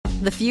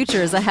The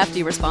future is a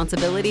hefty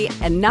responsibility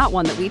and not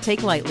one that we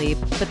take lightly,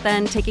 but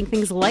then taking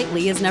things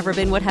lightly has never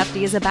been what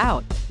Hefty is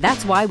about.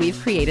 That's why we've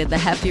created the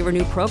Hefty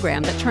Renew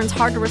program that turns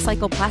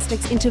hard-to-recycle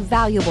plastics into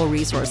valuable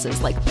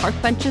resources like park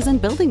benches and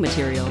building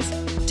materials.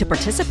 To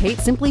participate,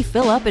 simply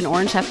fill up an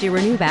orange Hefty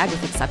Renew bag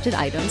with accepted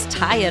items,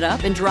 tie it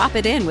up, and drop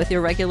it in with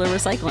your regular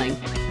recycling.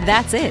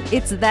 That's it.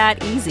 It's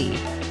that easy.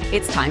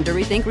 It's time to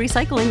rethink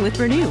recycling with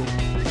Renew.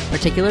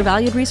 Particular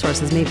valued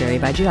resources may vary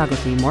by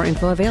geography. More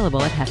info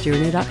available at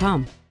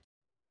heftyrenew.com.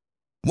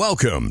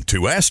 Welcome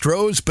to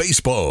Astros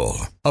Baseball,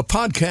 a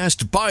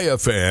podcast by a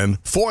fan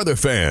for the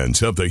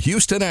fans of the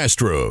Houston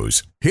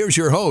Astros. Here's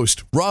your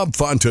host, Rob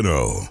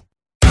Fontenot.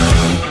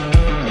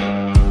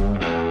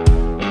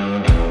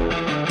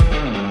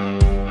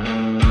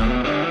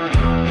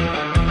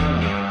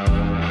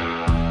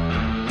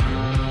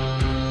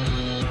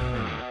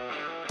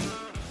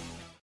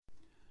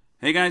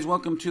 Hey guys,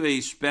 welcome to a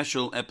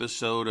special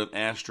episode of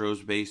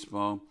Astros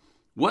Baseball.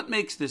 What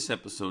makes this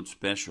episode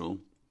special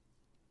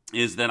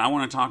is that I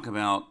want to talk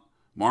about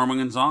Marwin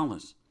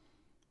Gonzalez.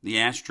 The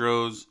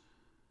Astros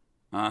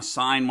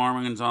signed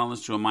Marwin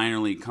Gonzalez to a minor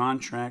league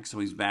contract, so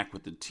he's back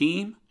with the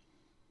team.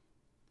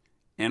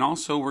 And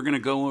also, we're going to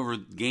go over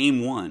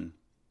Game 1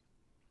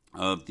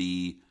 of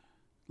the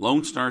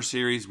Lone Star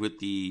Series with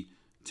the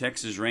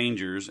Texas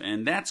Rangers,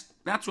 and that's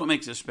what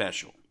makes it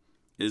special,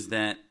 is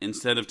that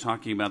instead of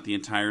talking about the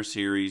entire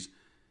series,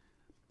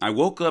 I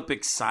woke up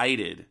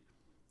excited.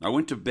 I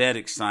went to bed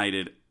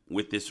excited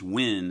with this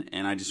win,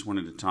 and I just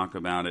wanted to talk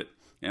about it.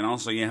 And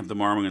also, you have the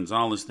Marwin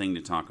Gonzalez thing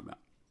to talk about.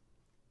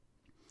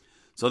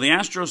 So the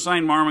Astros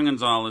signed Marwin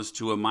Gonzalez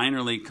to a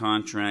minor league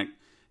contract.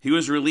 He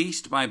was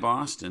released by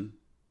Boston.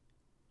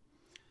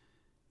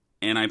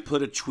 And I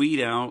put a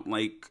tweet out,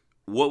 like,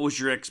 what was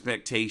your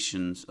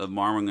expectations of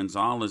Marwin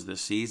Gonzalez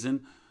this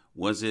season?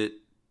 Was it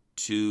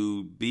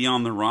to be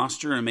on the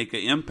roster and make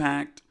an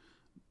impact,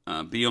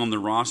 be on the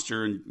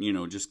roster and,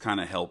 just kind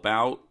of help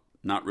out,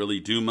 not really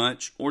do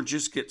much, or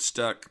just get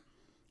stuck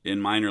in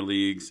minor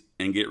leagues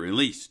and get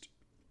released?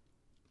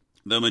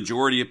 The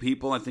majority of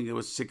people, I think it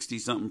was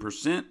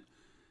 60-something%,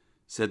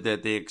 said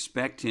that they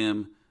expect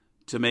him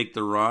to make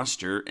the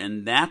roster,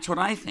 and that's what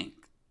I think.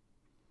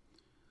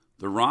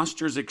 The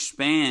rosters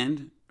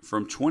expand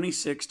from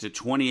 26 to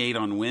 28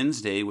 on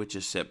Wednesday, which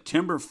is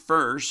September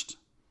 1st,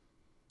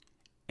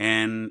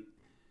 and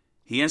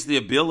he has the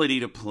ability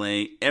to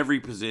play every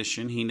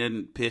position. He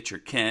didn't pitch or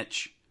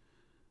catch,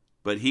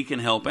 but he can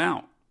help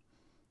out.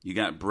 You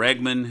got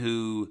Bregman,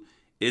 who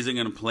isn't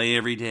going to play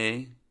every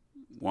day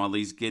while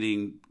he's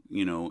getting,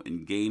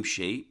 in game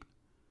shape.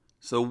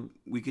 So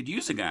we could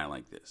use a guy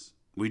like this.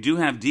 We do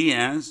have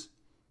Diaz,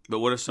 but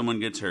what if someone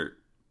gets hurt?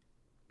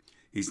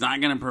 He's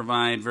not going to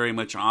provide very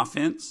much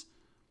offense.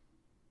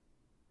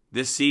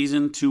 This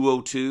season,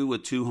 202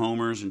 with 2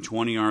 homers and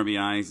 20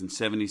 RBIs in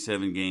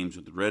 77 games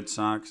with the Red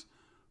Sox,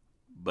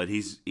 but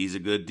he's a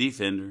good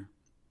defender.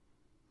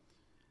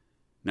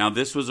 Now,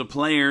 this was a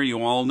player,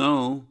 you all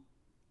know,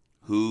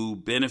 who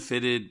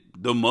benefited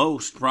the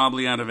most,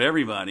 probably out of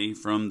everybody,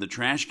 from the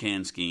trash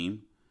can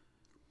scheme.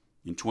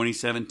 In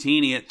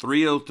 2017, he hit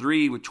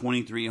 .303 with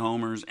 23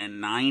 homers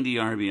and 90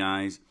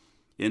 RBIs.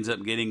 Ends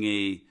up getting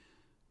a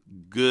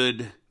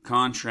good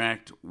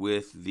contract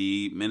with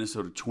the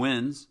Minnesota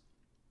Twins.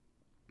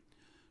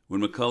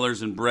 When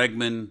McCullers and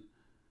Bregman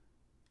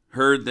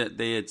heard that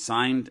they had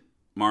signed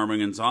Marwin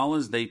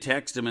Gonzalez, they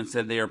texted him and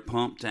said they are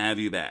pumped to have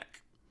you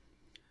back.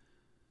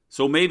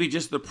 So maybe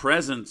just the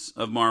presence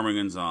of Marwin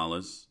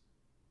Gonzalez,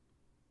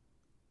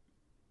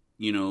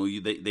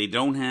 they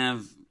don't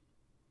have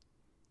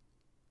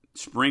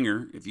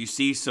Springer. If you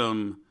see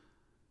some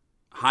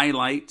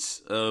highlights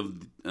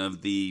of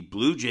the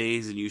Blue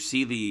Jays and you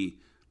see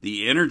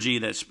the energy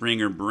that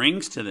Springer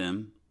brings to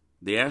them,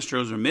 the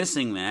Astros are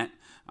missing that.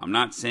 I'm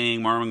not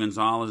saying Marwin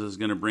Gonzalez is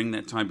going to bring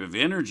that type of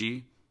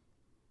energy,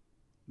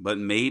 but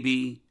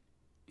maybe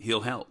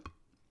he'll help.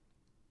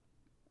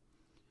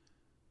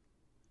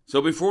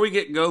 So before we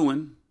get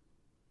going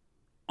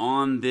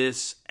on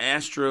this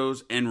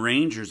Astros and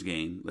Rangers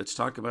game, let's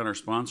talk about our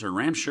sponsor,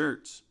 Ram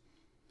Shirts.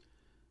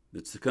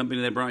 It's the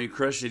company that brought you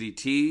Crush City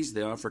Tees.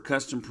 They offer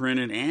custom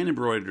printed and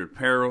embroidered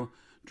apparel,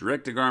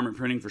 direct-to-garment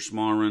printing for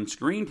small runs,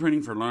 screen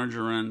printing for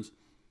larger runs.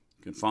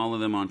 You can follow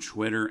them on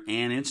Twitter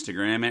and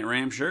Instagram at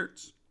Ram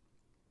Shirts.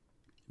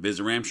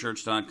 Visit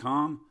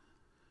ramshirts.com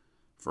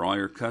for all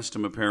your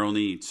custom apparel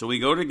needs. So we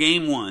go to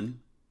Game 1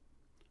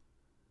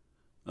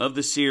 of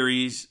the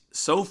series.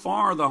 So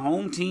far, the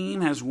home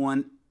team has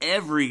won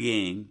every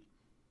game.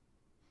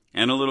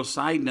 And a little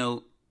side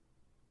note,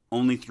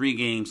 only 3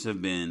 games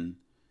have been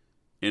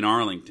in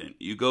Arlington.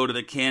 You go to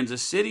the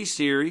Kansas City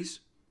series,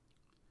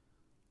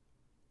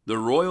 the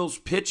Royals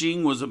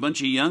pitching was a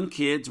bunch of young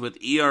kids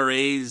with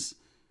ERAs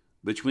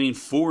between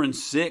 4 and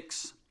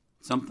 6,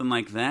 something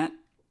like that.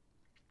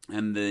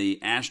 And the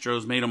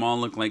Astros made them all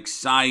look like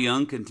Cy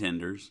Young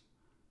contenders.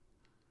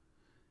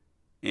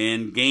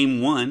 And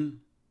Game 1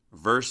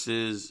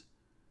 versus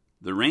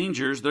the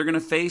Rangers, they're going to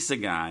face a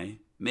guy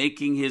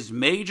making his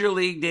major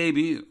league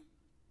debut.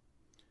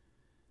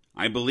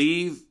 I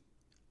believe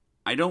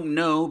I don't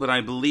know, but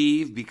I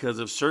believe because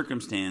of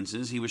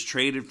circumstances, he was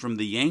traded from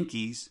the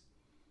Yankees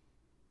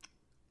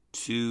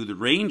to the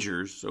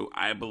Rangers. So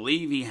I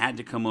believe he had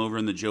to come over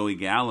in the Joey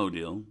Gallo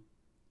deal.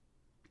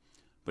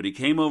 But he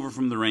came over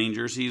from the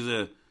Rangers. He's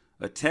a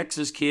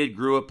Texas kid,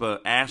 grew up a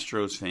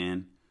Astros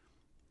fan.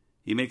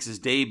 He makes his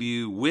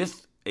debut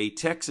with a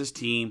Texas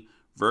team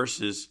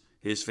versus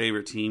his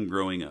favorite team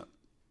growing up.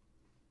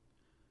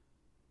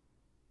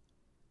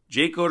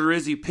 Jake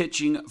Odorizzi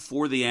pitching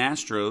for the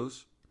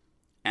Astros.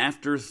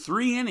 After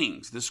 3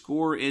 innings, the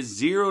score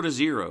is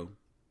 0-0.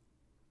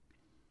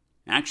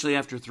 Actually,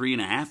 after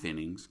 3.5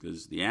 innings,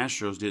 because the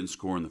Astros didn't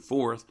score in the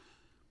 4th.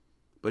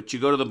 But you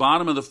go to the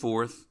bottom of the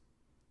 4th.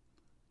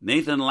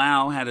 Nathan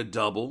Lau had a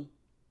double.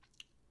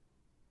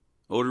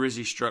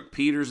 Odorizzi struck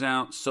Peters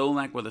out.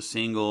 Solak with a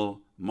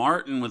single.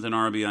 Martin with an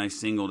RBI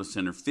single to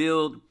center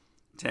field.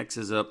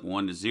 Texas up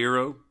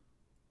 1-0.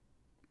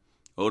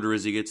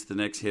 Odorizzi gets the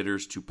next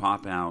hitters to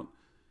pop out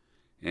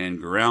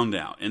and ground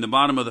out. In the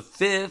bottom of the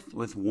 5th,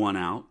 with 1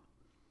 out,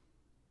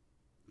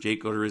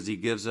 Jake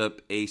Odorizzi gives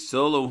up a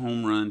solo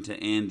home run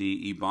to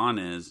Andy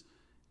Ibanez,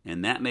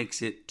 and that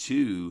makes it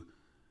 2-0.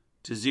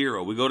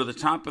 We go to the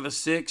top of the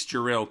 6th.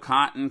 Jarrell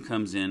Cotton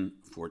comes in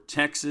for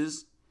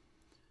Texas.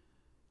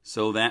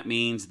 So that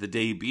means the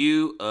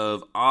debut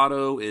of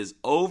Otto is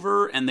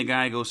over, and the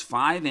guy goes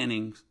 5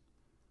 innings.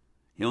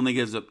 He only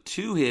gives up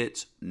 2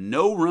 hits,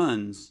 no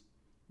runs,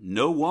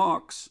 no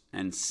walks,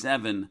 and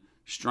 7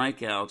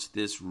 strikeouts.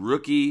 This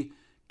rookie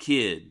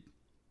kid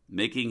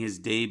making his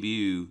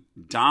debut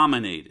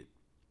dominated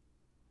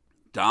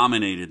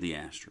the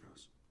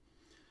Astros.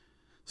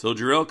 So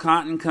Jarrell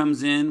Cotton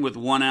comes in with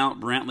 1 out.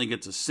 Brantley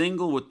gets a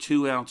single with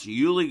 2 outs.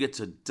 Yuli gets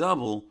a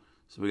double.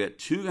 So we got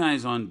 2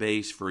 guys on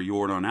base for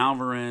Yordan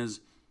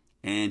Alvarez,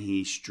 and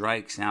he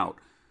strikes out.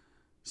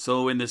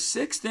 So in the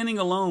 6th inning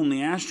alone,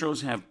 the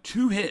Astros have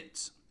 2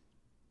 hits,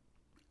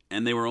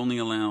 and they were only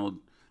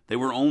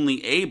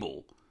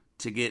able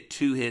to get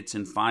 2 hits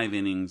in 5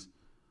 innings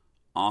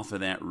off of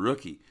that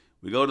rookie.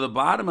 We go to the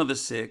bottom of the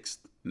 6th.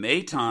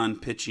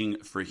 Maton pitching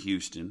for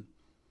Houston.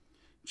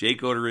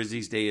 Jake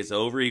Odorizzi's day is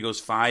over. He goes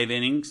 5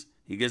 innings.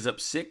 He gives up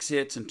 6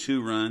 hits and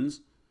 2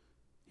 runs.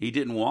 He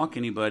didn't walk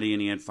anybody,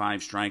 and he had 5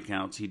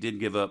 strikeouts. He did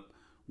give up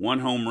 1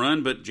 home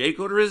run, but Jake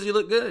Odorizzi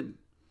looked good.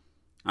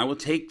 I will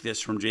take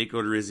this from Jake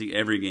Odorizzi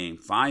every game.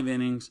 5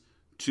 innings,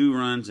 2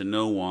 runs, and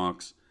no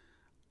walks.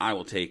 I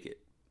will take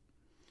it.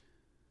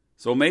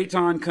 So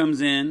Maton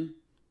comes in.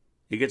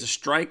 He gets a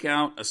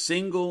strikeout, a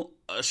single,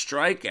 a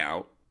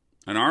strikeout,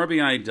 an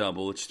RBI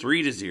double. It's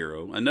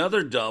 3-0.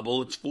 Another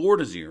double. It's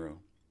 4-0.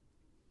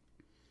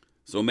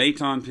 So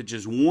Maton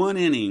pitches 1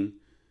 inning,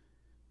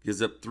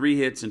 gives up 3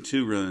 hits and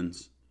 2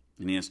 runs,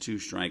 and he has 2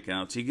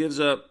 strikeouts. He gives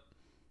up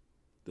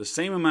the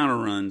same amount of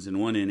runs in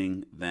 1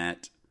 inning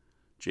that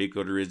Jake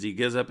Odorizzi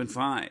gives up in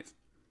 5.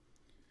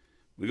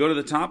 We go to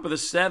the top of the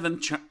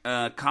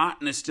 7th.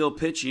 Cotton is still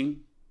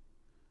pitching.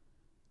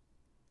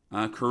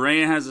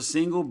 Correa has a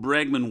single.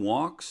 Bregman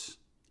walks,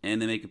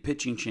 and they make a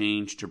pitching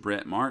change to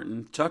Brett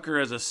Martin. Tucker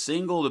has a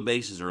single. The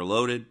bases are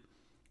loaded.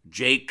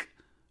 Jake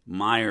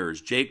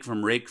Myers. Jake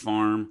from Rake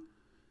Farm.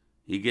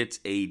 He gets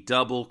a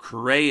double.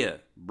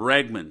 Correa,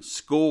 Bregman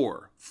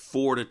score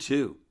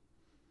 4-2.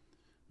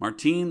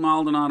 Martin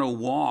Maldonado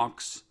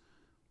walks.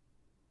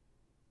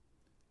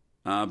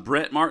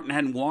 Brett Martin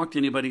hadn't walked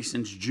anybody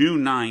since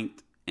June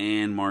 9th,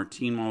 and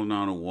Martin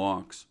Maldonado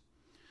walks.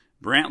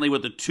 Brantley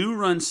with a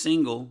 2-run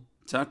single.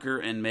 Tucker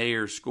and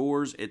Mayer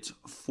scores. It's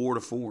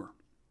 4-4.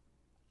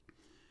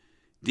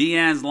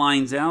 Diaz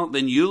lines out.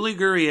 Then Yuli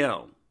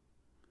Gurriel.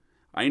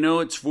 I know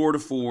it's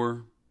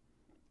 4-4,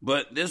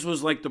 but this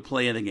was like the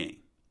play of the game.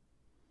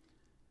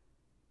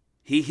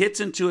 He hits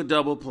into a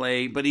double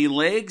play, but he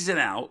legs it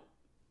out.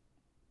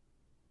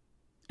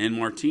 And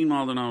Martin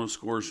Maldonado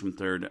scores from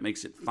third. That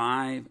makes it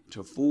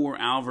 5-4.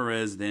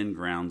 Alvarez then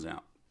grounds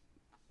out.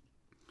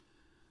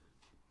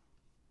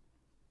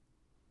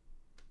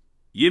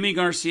 Yimi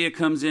Garcia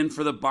comes in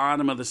for the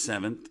bottom of the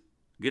 7th.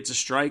 Gets a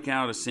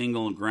strikeout, a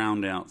single, a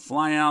ground out.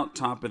 Fly out,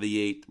 top of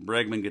the 8th.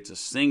 Bregman gets a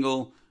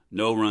single.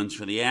 No runs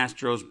for the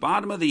Astros.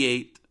 Bottom of the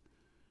 8th.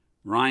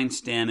 Ryan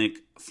Stanek,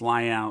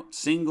 fly out,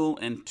 single,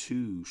 and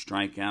 2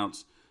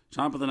 strikeouts.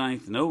 Top of the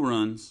 9th, no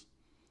runs.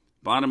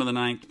 Bottom of the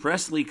 9th,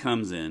 Presley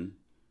comes in.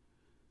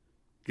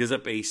 Gives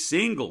up a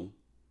single,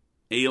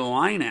 a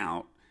line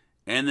out,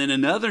 and then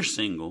another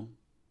single.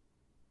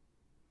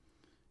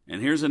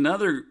 And here's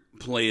another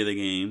play of the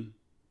game.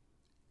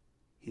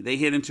 They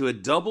hit into a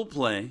double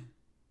play.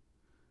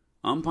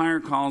 Umpire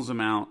calls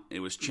them out.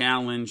 It was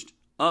challenged,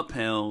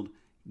 upheld,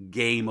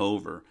 game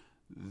over.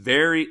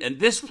 And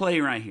this play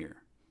right here,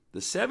 the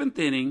 7th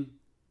inning,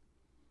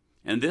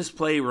 and this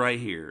play right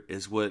here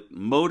is what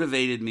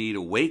motivated me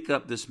to wake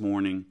up this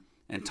morning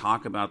and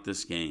talk about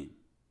this game.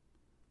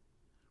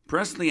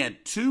 Presley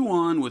had 2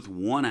 on with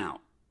 1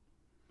 out.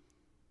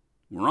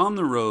 We're on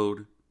the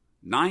road,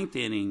 9th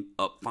inning,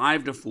 up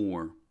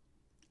 5-4,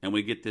 and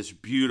we get this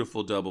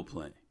beautiful double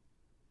play.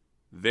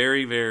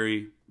 Very,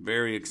 very,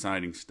 very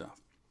exciting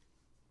stuff.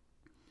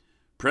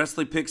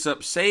 Presley picks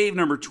up save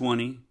number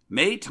 20.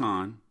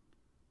 Maton,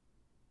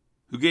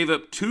 who gave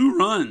up 2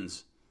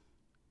 runs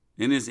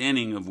in his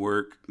inning of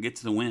work,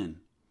 gets the win.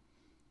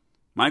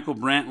 Michael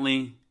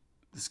Brantley,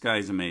 this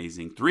guy's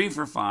amazing. 3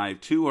 for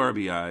 5, 2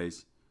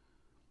 RBIs.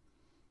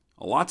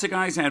 Lots of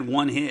guys had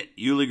 1 hit.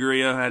 Yuli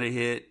Gurriel had a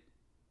hit.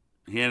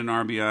 He had an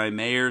RBI.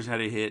 Mayers had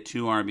a hit,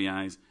 2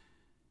 RBIs.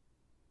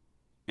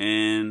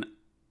 And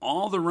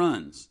all the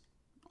runs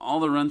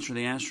for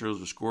the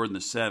Astros were scored in the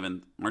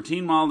 7th.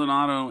 Martin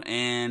Maldonado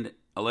and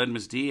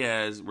Aledmus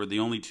Diaz were the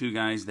only 2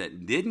 guys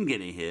that didn't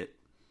get a hit,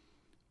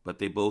 but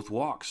they both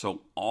walked.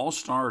 So all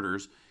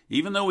starters,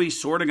 even though we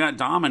sort of got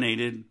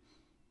dominated,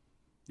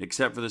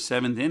 except for the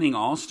 7th inning,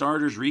 all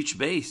starters reached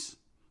base.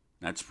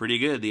 That's pretty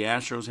good. The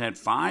Astros had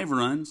 5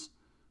 runs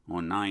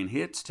on 9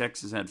 hits.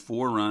 Texas had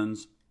 4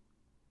 runs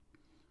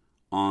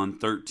on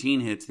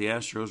 13 hits. The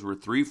Astros were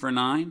 3 for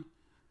 9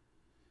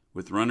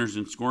 with runners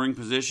in scoring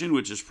position,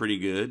 which is pretty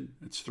good.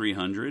 That's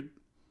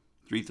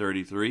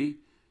 333.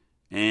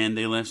 And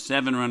they left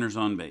 7 runners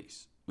on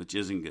base, which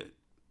isn't good.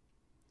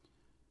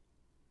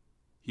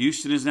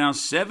 Houston is now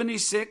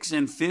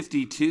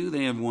 76-52.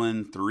 They have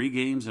won 3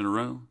 games in a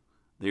row.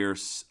 They are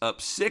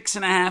up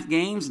 6.5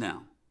 games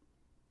now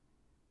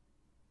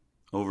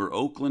over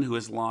Oakland, who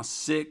has lost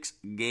 6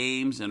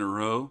 games in a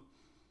row.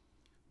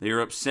 They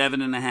are up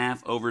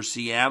 7.5 over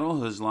Seattle,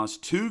 who has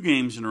lost 2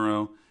 games in a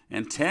row.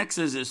 And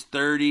Texas is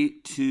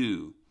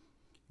 32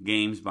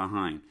 games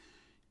behind.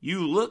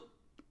 You look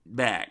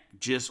back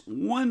just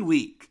 1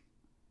 week,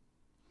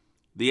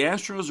 the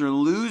Astros are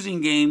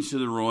losing games to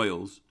the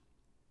Royals.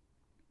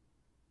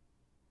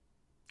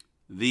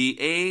 The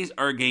A's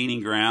are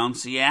gaining ground.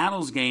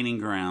 Seattle's gaining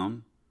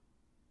ground.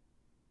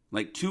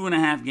 Like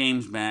 2.5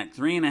 games back,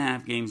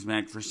 3.5 games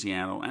back for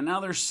Seattle. And now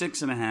they're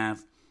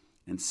 6.5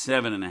 and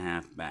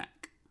 7.5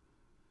 back.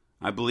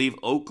 I believe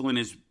Oakland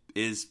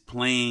is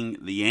playing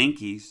the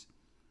Yankees.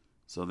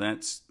 So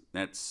that's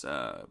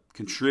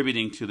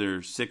contributing to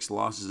their 6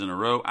 losses in a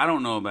row. I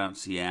don't know about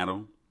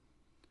Seattle.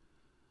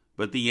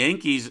 But the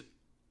Yankees,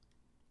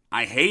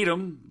 I hate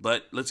them,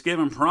 but let's give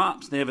them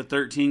props. They have a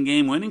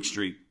 13-game winning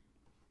streak.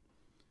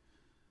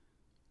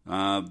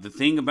 The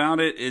thing about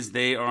it is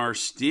they are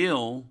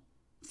still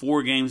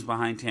 4 games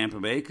behind Tampa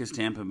Bay because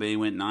Tampa Bay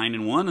went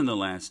 9-1 in the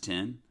last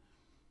 10.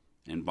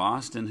 And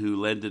Boston, who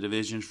led the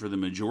division for the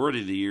majority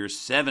of the year,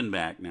 7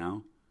 back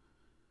now.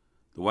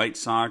 The White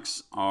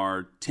Sox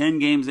are 10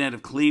 games ahead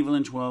of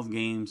Cleveland, 12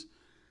 games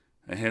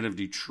ahead of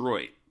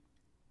Detroit.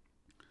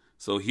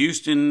 So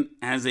Houston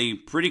has a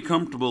pretty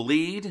comfortable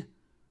lead.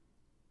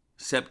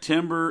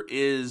 September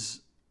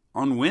is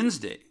on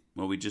Wednesday.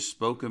 Well, we just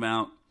spoke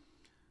about.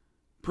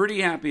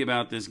 Pretty happy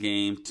about this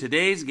game.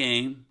 Today's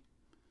game,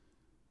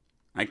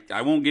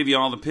 I won't give you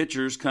all the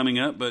pitchers coming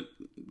up, but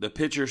the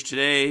pitchers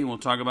today, we'll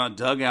talk about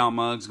dugout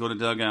mugs. Go to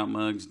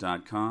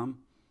dugoutmugs.com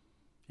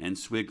and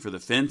swig for the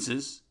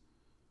fences,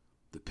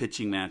 the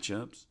pitching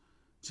matchups.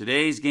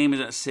 Today's game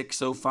is at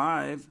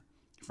 6:05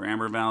 for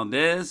Amber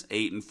Valdez,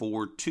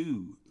 8-4,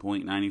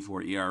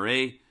 2.94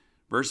 ERA,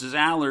 versus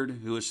Allard,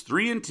 who is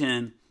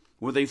 3-10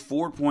 with a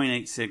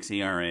 4.86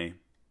 ERA.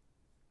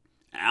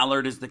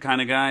 Allard is the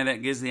kind of guy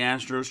that gives the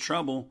Astros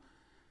trouble,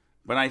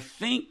 but I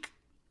think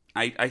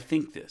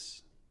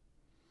this.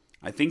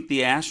 I think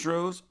the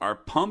Astros are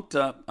pumped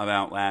up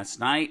about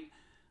last night.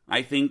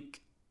 I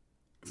think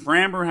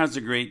Framber has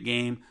a great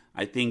game.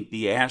 I think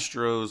the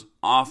Astros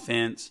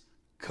offense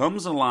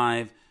comes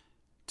alive.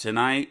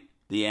 Tonight,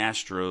 the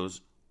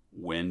Astros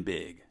win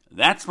big.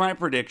 That's my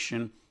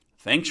prediction.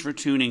 Thanks for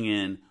tuning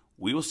in.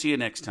 We will see you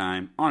next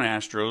time on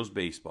Astros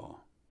Baseball.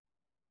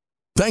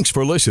 Thanks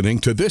for listening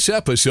to this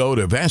episode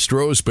of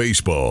Astros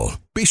Baseball.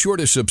 Be sure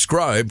to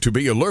subscribe to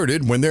be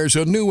alerted when there's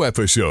a new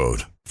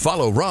episode.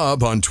 Follow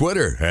Rob on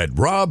Twitter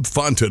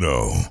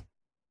 @RobFontenot.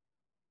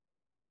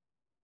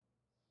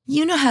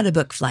 You know how to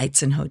book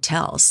flights and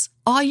hotels.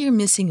 All you're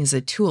missing is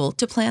a tool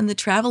to plan the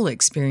travel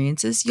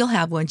experiences you'll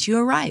have once you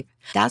arrive.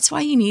 That's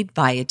why you need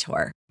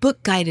Viator.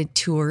 Book guided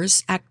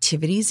tours,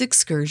 activities,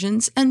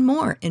 excursions, and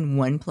more in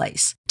one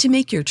place to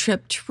make your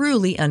trip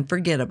truly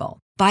unforgettable.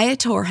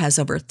 Viator has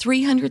over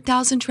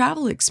 300,000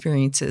 travel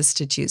experiences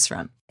to choose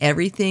from.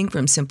 Everything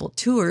from simple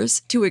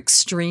tours to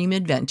extreme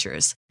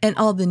adventures and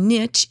all the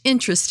niche,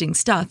 interesting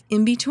stuff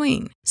in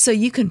between. So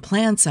you can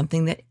plan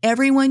something that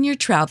everyone you're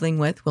traveling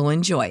with will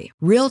enjoy.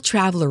 Real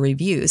traveler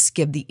reviews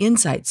give the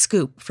inside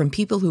scoop from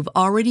people who've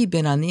already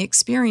been on the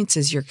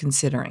experiences you're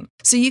considering.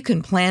 So you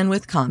can plan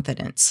with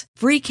confidence.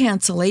 Free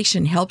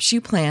cancellation helps you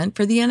plan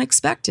for the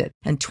unexpected.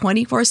 And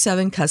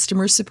 24/7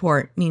 customer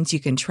support means you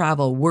can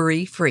travel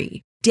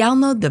worry-free.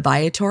 Download the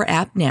Viator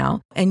app now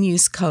and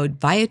use code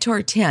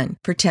Viator10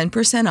 for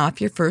 10%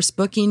 off your first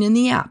booking in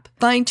the app.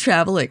 Find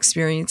travel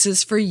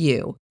experiences for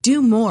you.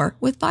 Do more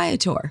with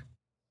Viator.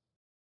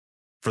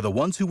 For the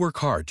ones who work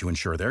hard to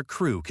ensure their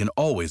crew can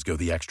always go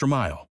the extra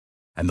mile,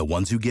 and the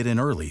ones who get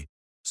in early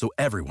so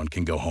everyone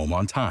can go home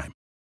on time,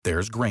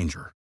 there's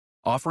Grainger,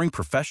 offering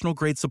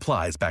professional-grade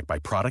supplies backed by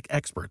product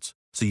experts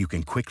so you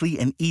can quickly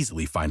and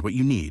easily find what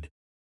you need.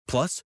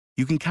 Plus,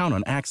 you can count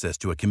on access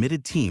to a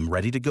committed team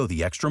ready to go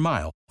the extra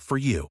mile for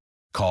you.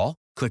 Call,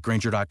 Click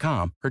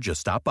Grainger.com or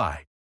just stop by.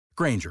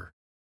 Grainger,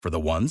 for the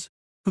ones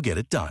who get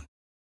it done.